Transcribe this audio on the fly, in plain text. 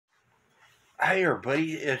Hey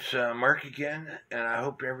everybody, it's Mark again, and I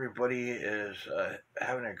hope everybody is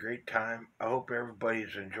having a great time. I hope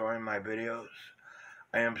everybody's enjoying my videos.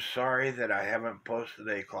 I am sorry that I haven't posted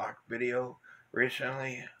a clock video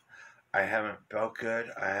recently. I haven't felt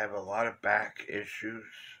good. I have a lot of back issues,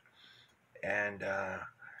 and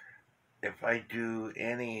if I do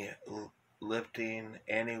any lifting,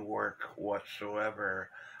 any work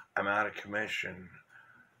whatsoever, I'm out of commission.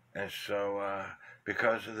 And so,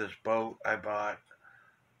 because of this boat I bought,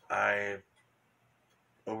 I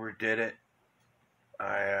overdid it.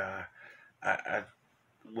 I I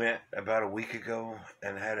went about a week ago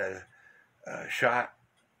and had a shot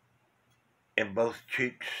in both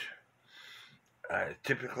cheeks.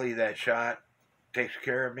 Typically, that shot takes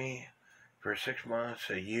care of me for 6 months,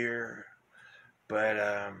 a year,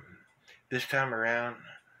 but this time around,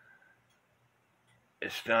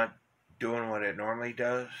 it's not doing what it normally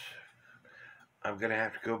does. I'm gonna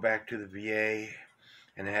have to go back to the VA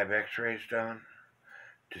and have X-rays done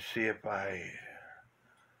to see if I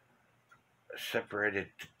separated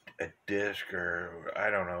a disc or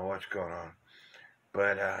I don't know what's going on.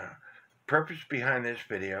 But purpose behind this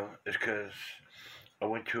video is because I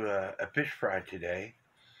went to a fish fry today,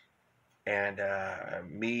 and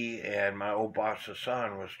me and my old boss's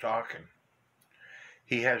son was talking.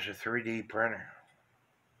 He has a 3D printer,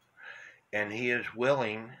 and he is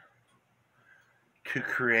willing to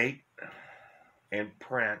create and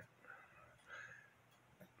print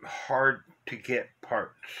hard to get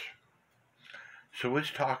parts. So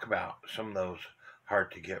let's talk about some of those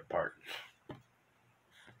hard to get parts.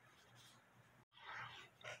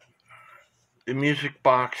 The music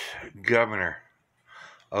box governor.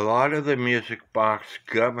 A lot of the music box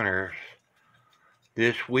governors,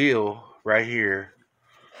 this wheel right here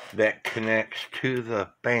that connects to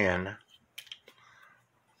the fan,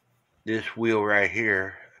 this wheel right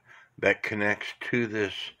here that connects to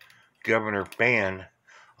this governor fan,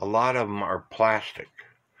 a lot of them are plastic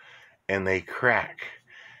and they crack.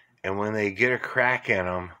 And when they get a crack in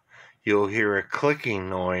them, you'll hear a clicking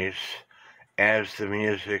noise as the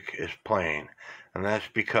music is playing. And that's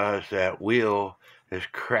because that wheel is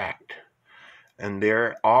cracked. And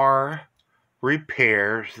there are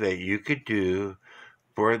repairs that you could do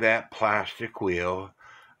for that plastic wheel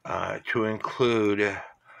to include,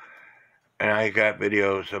 and I got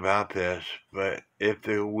videos about this, but if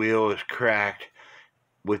the wheel is cracked,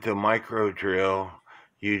 with the micro drill,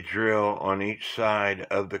 you drill on each side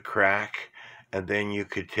of the crack, and then you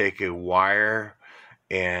could take a wire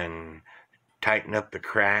and tighten up the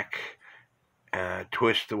crack,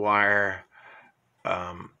 twist the wire.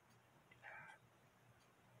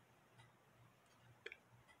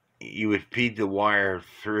 You would feed the wire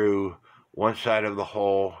through one side of the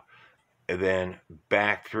hole and then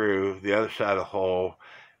back through the other side of the hole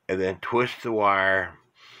and then twist the wire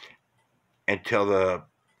until the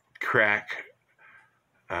crack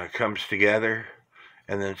comes together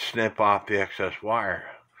and then snip off the excess wire.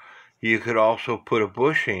 You could also put a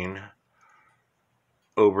bushing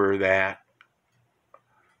over that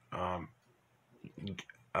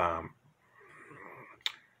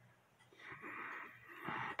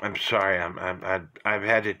I'm sorry, I've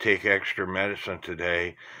had to take extra medicine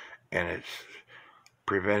today, and it's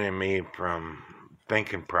preventing me from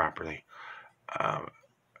thinking properly,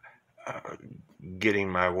 getting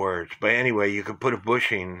my words. But anyway, you could put a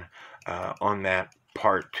bushing on that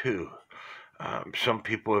part too. Some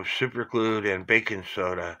people have super glued and baking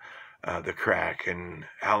soda the crack, and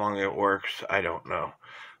how long it works, I don't know.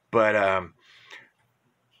 But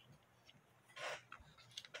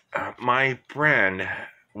my friend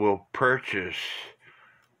will purchase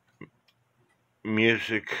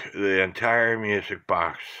music, the entire music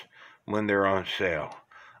box, when they're on sale.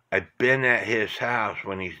 I've been at his house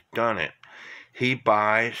when he's done it. He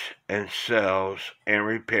buys and sells and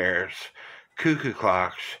repairs cuckoo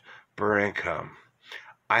clocks for income.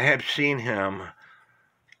 I have seen him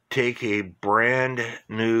take a brand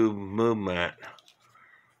new movement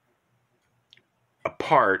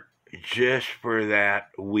apart just for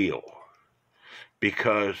that wheel,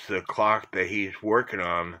 because the clock that he's working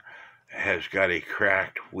on has got a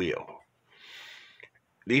cracked wheel.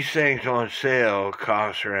 These things on sale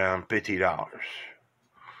cost around $50.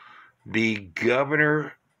 The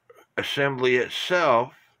governor assembly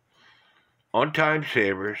itself on Time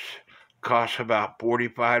Savers costs about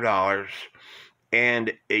 $45,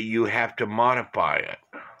 and you have to modify it.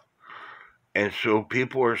 And so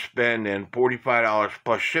people are spending $45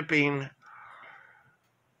 plus shipping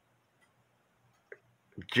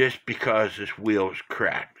just because this wheel is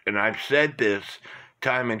cracked. And I've said this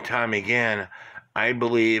time and time again, I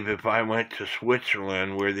believe if I went to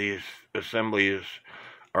Switzerland where these assemblies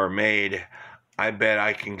are made, I bet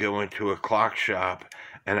I can go into a clock shop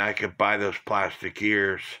and I could buy those plastic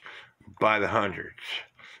ears by the hundreds.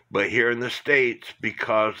 But here in the States,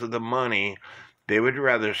 because of the money, they would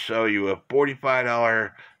rather sell you a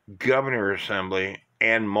 $45 governor assembly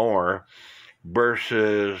and more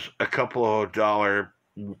versus a couple of dollar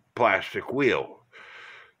plastic wheel.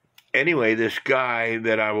 Anyway, this guy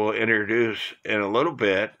that I will introduce in a little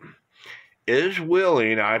bit is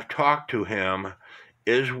willing, I've talked to him,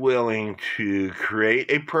 is willing to create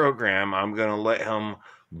a program. I'm going to let him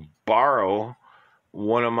borrow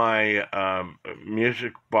one of my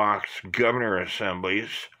music box governor assemblies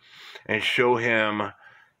and show him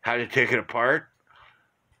how to take it apart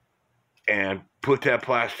and put that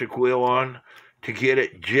plastic wheel on to get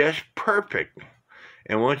it just perfect.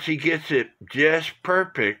 And once he gets it just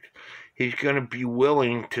perfect, he's going to be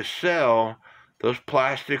willing to sell those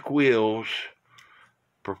plastic wheels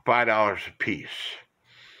for $5 a piece.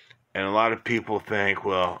 And a lot of people think,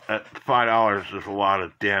 well, $5 is a lot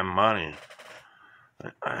of damn money.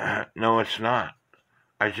 No, it's not.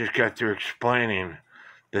 I just got through explaining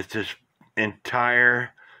that this entire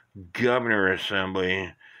governor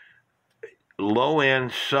assembly, low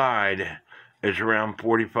end side, is around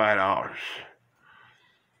 $45.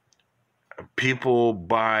 People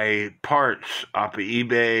buy parts off of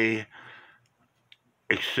eBay,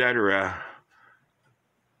 etc.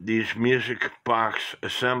 These music box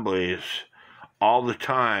assemblies all the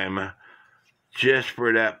time just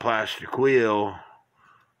for that plastic wheel,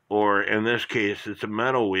 or in this case it's a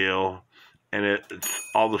metal wheel and it's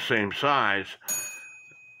all the same size,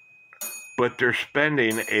 but they're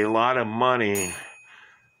spending a lot of money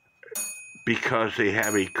because they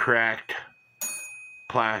have a cracked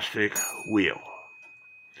plastic wheel.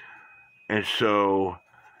 And so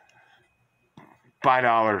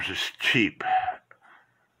 $5 is cheap.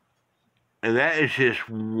 And that is just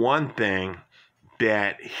one thing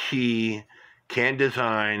that he can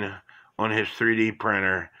design on his 3D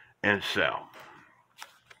printer and sell.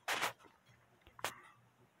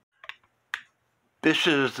 This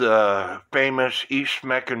is the famous E.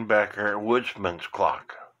 Schmeckenbecher woodsman's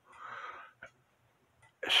clock.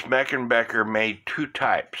 Schmeckenbecher made two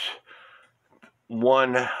types,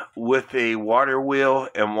 one with a water wheel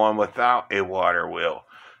and one without a water wheel.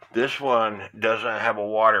 This one doesn't have a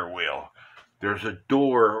water wheel. There's a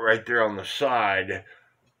door right there on the side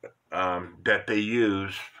that they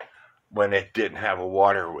used when it didn't have a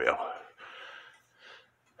water wheel.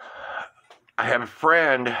 I have a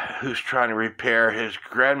friend who's trying to repair his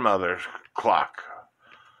grandmother's clock.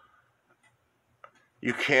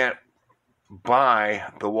 You can't buy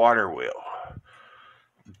the water wheel.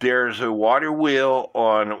 There's a water wheel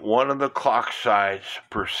on one of the clock sides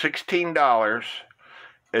for $16.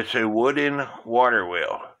 It's a wooden water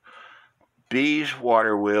wheel. These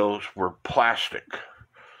water wheels were plastic.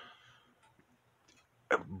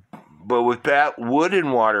 But with that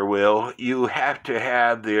wooden water wheel, you have to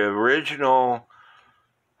have the original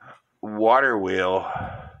water wheel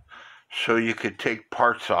so you could take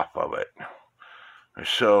parts off of it.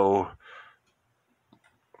 So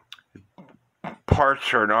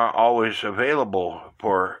parts are not always available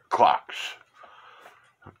for clocks.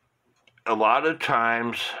 A lot of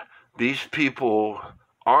times, these people's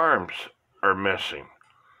arms are missing.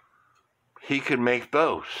 He could make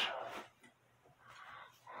those.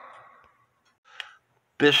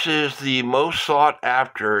 This is the most sought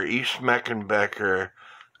after E. Schmeckenbecher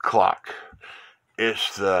clock.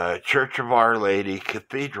 It's the Church of Our Lady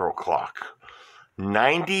Cathedral clock.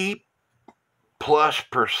 90+%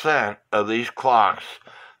 of these clocks,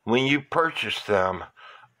 when you purchase them,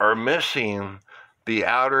 are missing the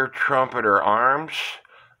outer trumpeter arms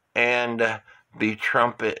and the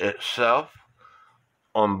trumpet itself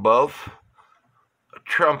on both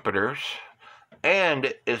trumpeters,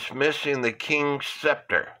 and it's missing the king's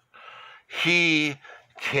scepter. He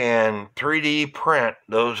can 3D print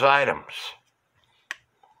those items.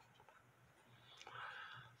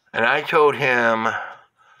 And I told him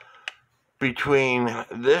between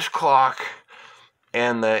this clock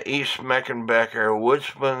and the E. Schmeckenbecher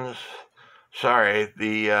woodsman's,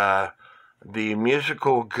 the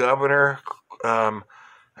musical governor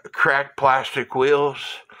cracked plastic wheels,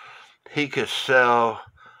 he could sell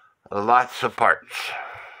lots of parts.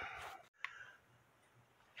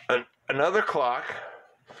 Another clock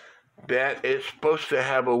that is supposed to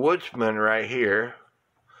have a woodsman right here,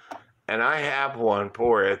 and I have one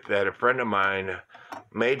for it that a friend of mine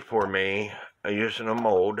made for me using a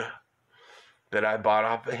mold that I bought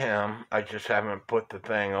off of him. I just haven't put the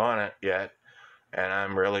thing on it yet. and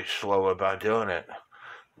I'm really slow about doing it.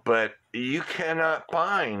 But you cannot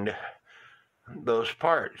find those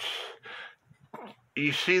parts.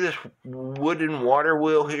 You see this wooden water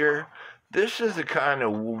wheel here? This is the kind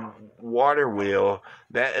of water wheel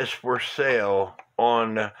that is for sale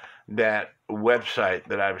on that website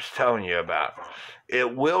that I was telling you about.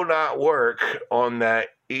 It will not work on that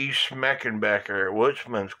Emil Schmeckenbecher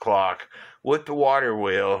woodsman's clock with the water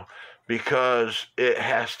wheel because it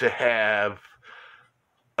has to have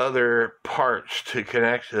other parts to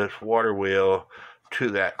connect this water wheel to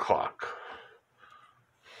that clock.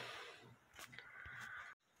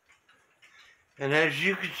 And as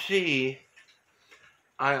you can see,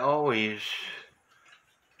 I always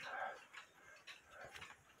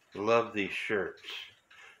love these shirts.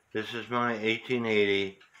 This is my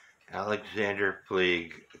 1880 Alexander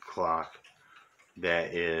Flieg clock.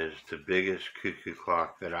 That is the biggest cuckoo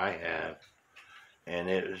clock that I have. And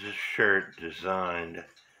it was a shirt designed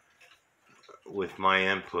with my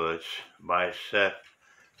inputs by Seth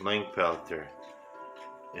Linkpelter.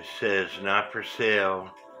 It says, "Not for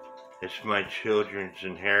sale, it's my children's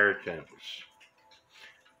inheritance."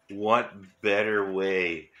 What better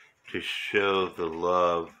way to show the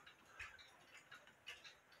love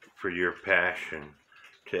for your passion,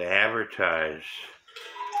 to advertise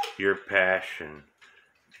your passion?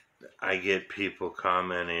 I get people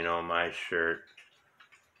commenting on my shirts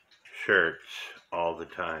all the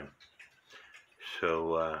time.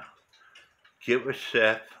 So get with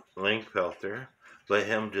Seth Linkpelter. Let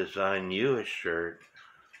him design you a shirt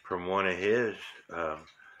from one of his,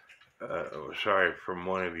 from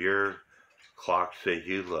one of your clocks that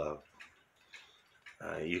you love.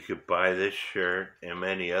 You could buy this shirt and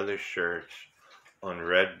many other shirts on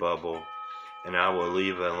Redbubble, and I will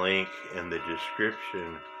leave a link in the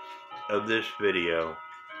description of this video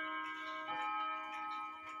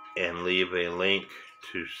and leave a link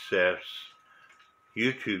to Seth's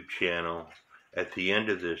YouTube channel at the end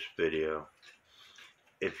of this video.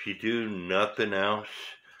 If you do nothing else,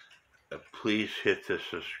 please hit the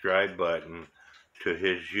subscribe button to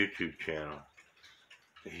his YouTube channel.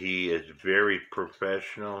 He is very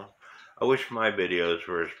professional. I wish my videos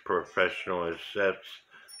were as professional as Seth's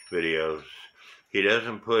videos. He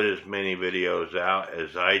doesn't put as many videos out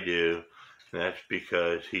as I do, and that's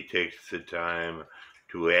because he takes the time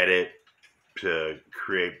to edit, to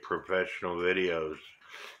create professional videos.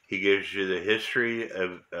 He gives you the history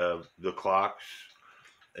of the clocks,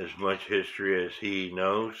 as much history as he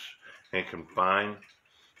knows and can find,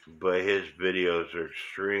 but his videos are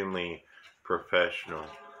extremely professional.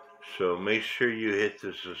 So make sure you hit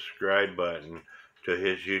the subscribe button to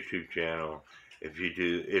his YouTube channel.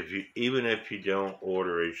 Even if you don't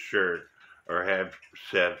order a shirt or have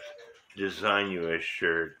Seth design you a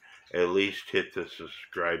shirt, at least hit the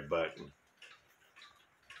subscribe button.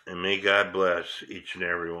 And may God bless each and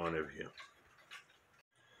every one of you.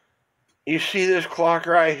 You see this clock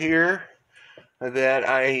right here that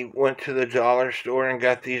I went to the dollar store and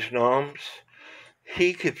got these gnomes?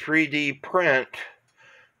 He could 3D print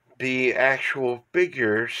the actual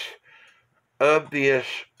figures of this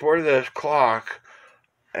for this clock,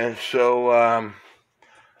 and so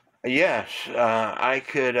yes, I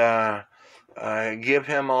could give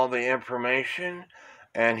him all the information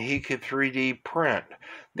and he could 3D print.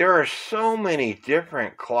 There are so many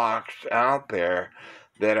different clocks out there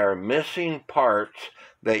that are missing parts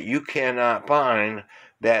that you cannot find,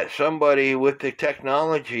 that somebody with the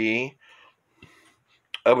technology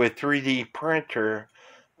of a 3D printer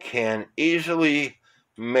can easily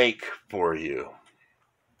make for you.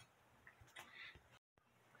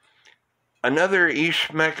 Another Emil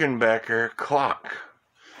Schmeckenbecher clock.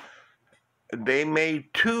 They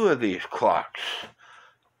made two of these clocks.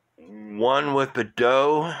 One with a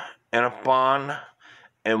doe and a fawn,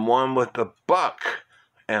 and one with a buck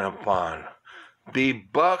and a fawn. The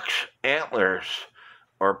buck's antlers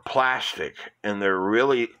are plastic, and they're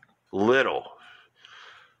really little,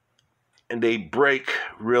 and they break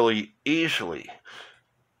really easily.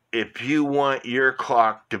 If you want your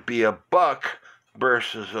clock to be a buck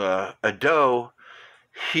versus a doe,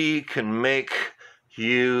 he can make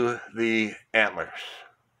you the antlers.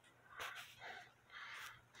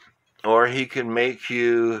 Or he can make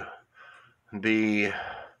you the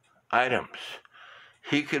items.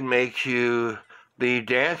 He can make you the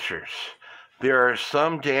dancers. There are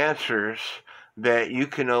some dancers that you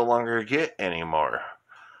can no longer get anymore.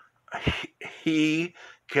 He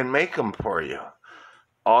can make them for you.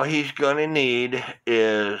 All he's going to need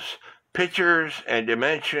is pictures and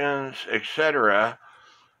dimensions, etc.,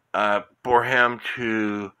 for him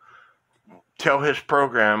to tell his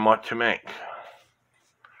program what to make.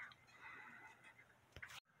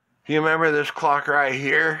 You remember this clock right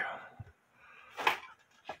here?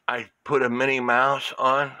 I put a Minnie Mouse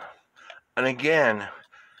on, and again,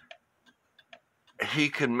 he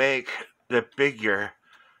could make the figure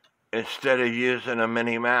instead of using a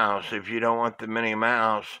Minnie Mouse. If you don't want the Minnie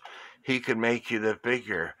Mouse, he could make you the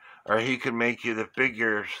figure, or he could make you the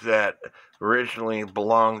figures that originally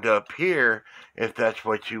belonged up here if that's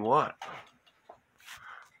what you want.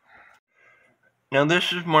 Now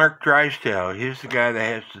this is Mark Drysdale. He's the guy that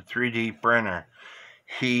has the 3D printer.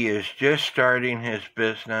 He is just starting his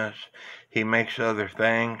business. He makes other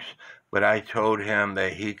things, but I told him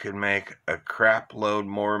that he could make a crap load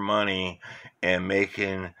more money in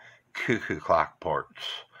making cuckoo clock parts.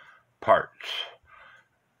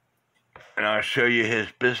 And I'll show you his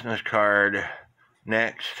business card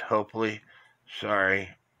next, hopefully. Sorry,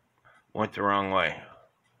 went the wrong way.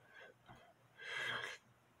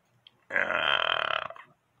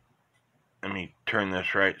 Let me turn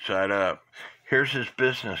this right side up. Here's his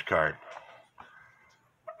business card.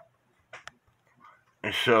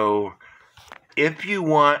 And so, if you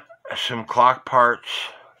want some clock parts,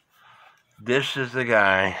 this is the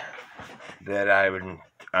guy that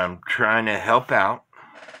I'm trying to help out.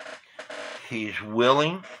 He's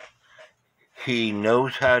willing. He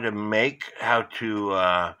knows how to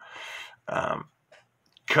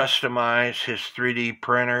customize his 3D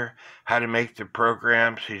printer, how to make the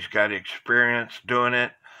programs. He's got experience doing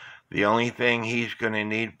it. The only thing he's going to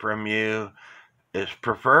need from you is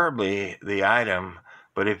preferably the item,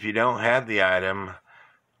 but if you don't have the item,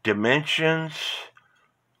 dimensions,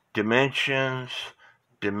 and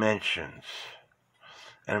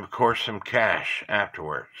of course some cash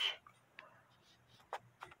afterwards.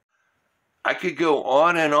 I could go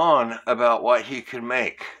on and on about what he could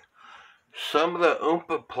make. Some of the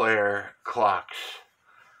Oompa player clocks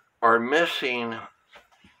are missing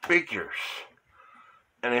figures.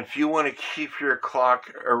 And if you want to keep your clock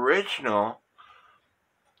original,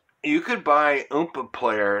 you could buy Oompa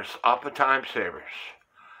players off of Time Savers.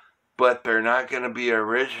 But they're not going to be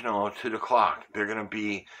original to the clock. They're going to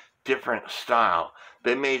be different style.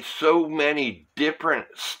 They made so many different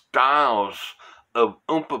styles of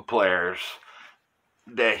Oompa players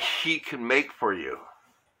that he can make for you.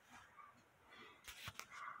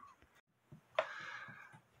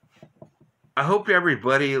 I hope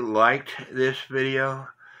everybody liked this video.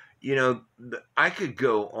 You know, I could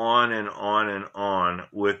go on and on and on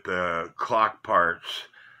with the clock parts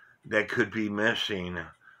that could be missing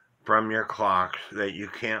from your clocks that you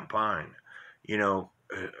can't find. You know,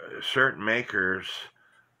 certain makers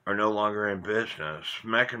are no longer in business.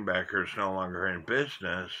 Schmeckenbecher is no longer in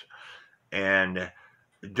business. And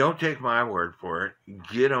don't take my word for it.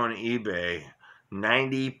 Get on eBay.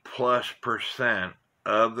 90+%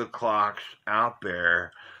 of the clocks out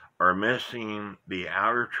there are missing the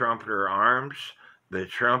outer trumpeter arms, the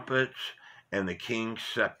trumpets, and the king's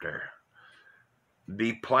scepter.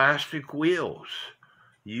 The plastic wheels,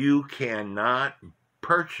 you cannot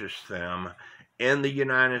purchase them in the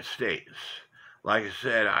United States. Like I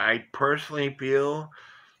said, I personally feel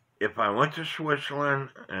if I went to Switzerland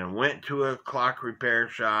and went to a clock repair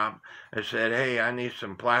shop and said, hey, I need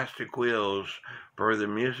some plastic wheels for the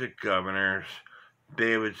music governors,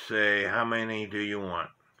 they would say, how many do you want?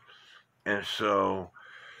 And so,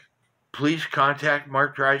 please contact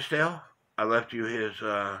Mark Drysdale. I left you his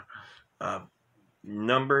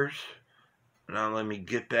numbers. Now let me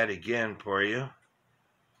get that again for you.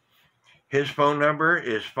 His phone number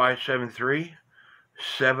is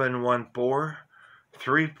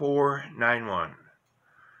 573-714-3491.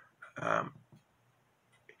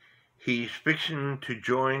 He's fixing to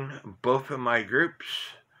join both of my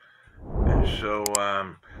groups. So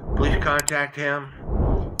please contact him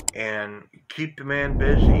and keep the man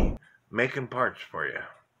busy making parts for you.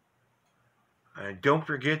 Don't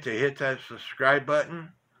forget to hit that subscribe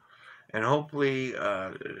button, and hopefully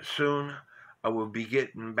soon I will be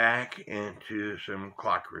getting back into some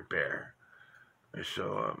clock repair.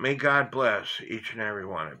 So may God bless each and every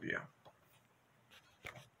one of you.